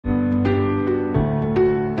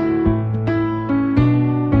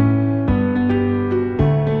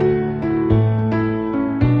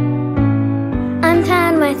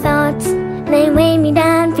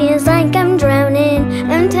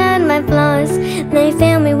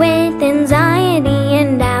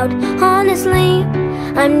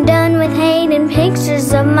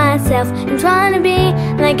pictures of myself and trying to be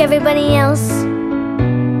like everybody else.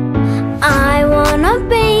 I wanna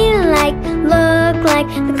be like, look like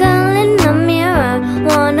the girl in the mirror.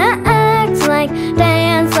 Wanna act like,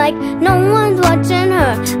 dance like no one's watching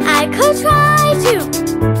her. I could try to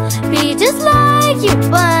be just like you,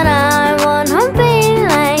 but I wanna be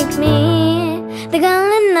like me, the girl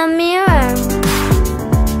in the mirror.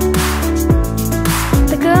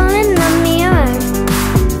 The girl in the mirror.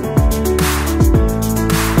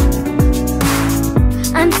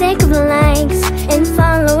 I'm sick of the likes and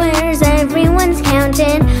followers everyone's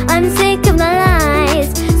counting. I'm sick of the lies,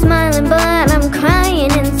 smiling but I'm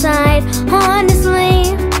crying inside.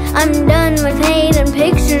 Honestly, I'm done with hating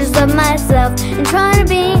pictures of myself and trying to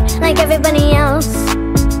be like everybody else.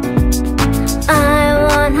 I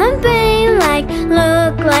wanna be like,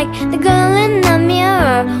 look like the girl in the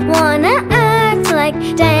mirror. Wanna act like,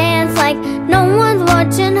 dance like no one's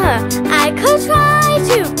watching her. I could try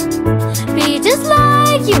to be just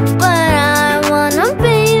like you, but I wanna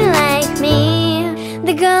be like me,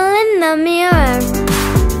 the girl in the mirror.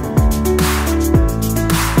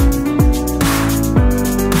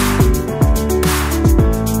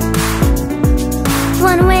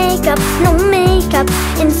 Wanna wake up, no makeup,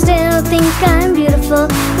 and still think I'm beautiful.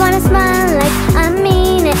 Wanna smile like I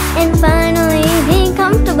mean it, and finally be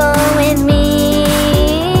comfortable with me.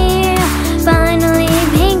 Finally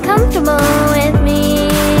be comfortable with me.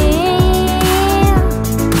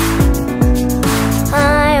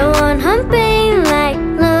 I wanna be like,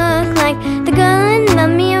 look like the girl in the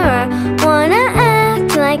mirror. Wanna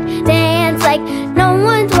act like, dance like no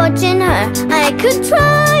one's watching her. I could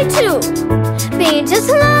try to be just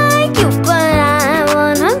like you, but